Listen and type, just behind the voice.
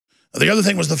The other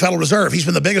thing was the Federal Reserve. He's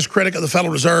been the biggest critic of the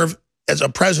Federal Reserve as a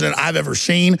president I've ever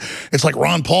seen. It's like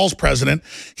Ron Paul's president.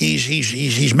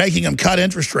 He's making them cut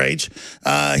interest rates.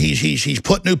 He's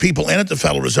put new people in at the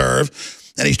Federal Reserve.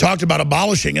 And he's talked about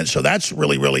abolishing it, so that's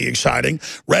really, really exciting.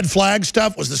 Red flag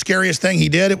stuff was the scariest thing he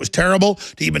did. It was terrible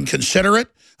to even consider it.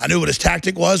 I knew what his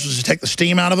tactic was to take the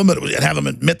steam out of them, and have them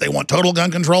admit they want total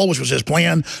gun control, which was his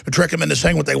plan to trick them into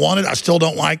saying what they wanted. I still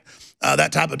don't like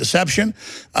that type of deception.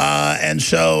 And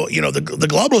so, you know, the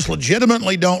globalists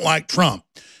legitimately don't like Trump.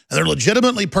 And they're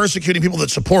legitimately persecuting people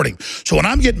that support him. So when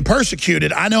I'm getting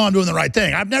persecuted, I know I'm doing the right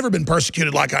thing. I've never been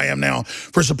persecuted like I am now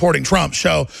for supporting Trump.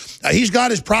 So he's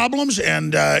got his problems,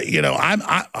 and you know,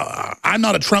 I'm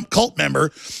not a Trump cult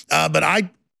member, but I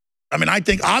mean, I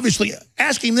think obviously,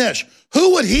 ask him this: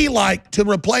 who would he like to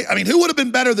replace? I mean, who would have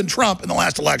been better than Trump in the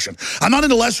last election? I'm not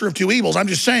into lesser of two evils. I'm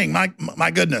just saying,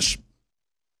 my goodness.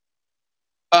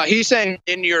 He's saying,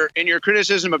 in your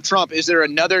criticism of Trump, is there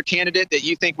another candidate that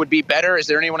you think would be better? Is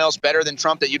there anyone else better than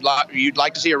Trump that you'd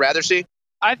like to see or rather see?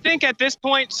 I think at this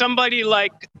point, somebody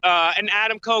like an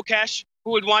Adam Kokesh,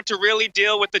 who would want to really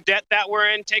deal with the debt that we're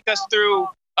in, take us through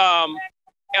a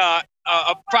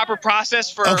proper process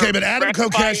for. Okay, but Adam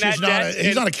Kokesh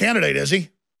he's not a candidate, is he?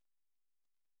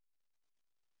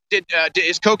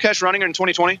 Is Kokesh running in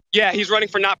 2020? Yeah, he's running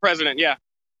for not president. Yeah.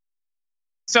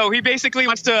 So he basically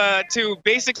wants to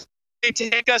basically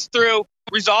take us through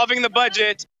resolving the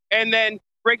budget and then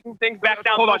breaking things back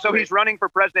down. Hold on. So he's running for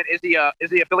president. Is he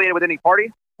affiliated with any party?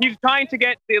 He's trying to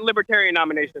get the Libertarian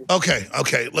nomination. Okay.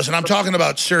 Listen, I'm talking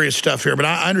about serious stuff here, but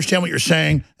I understand what you're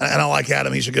saying, and I like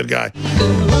Adam. He's a good guy.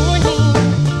 Good morning.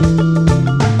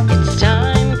 It's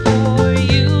time for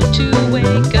you to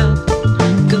wake up.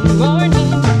 Good morning.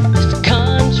 This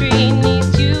country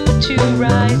needs you to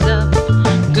rise up.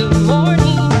 Good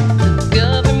morning. The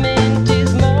government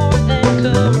is more than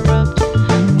corrupt.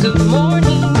 Good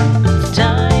morning.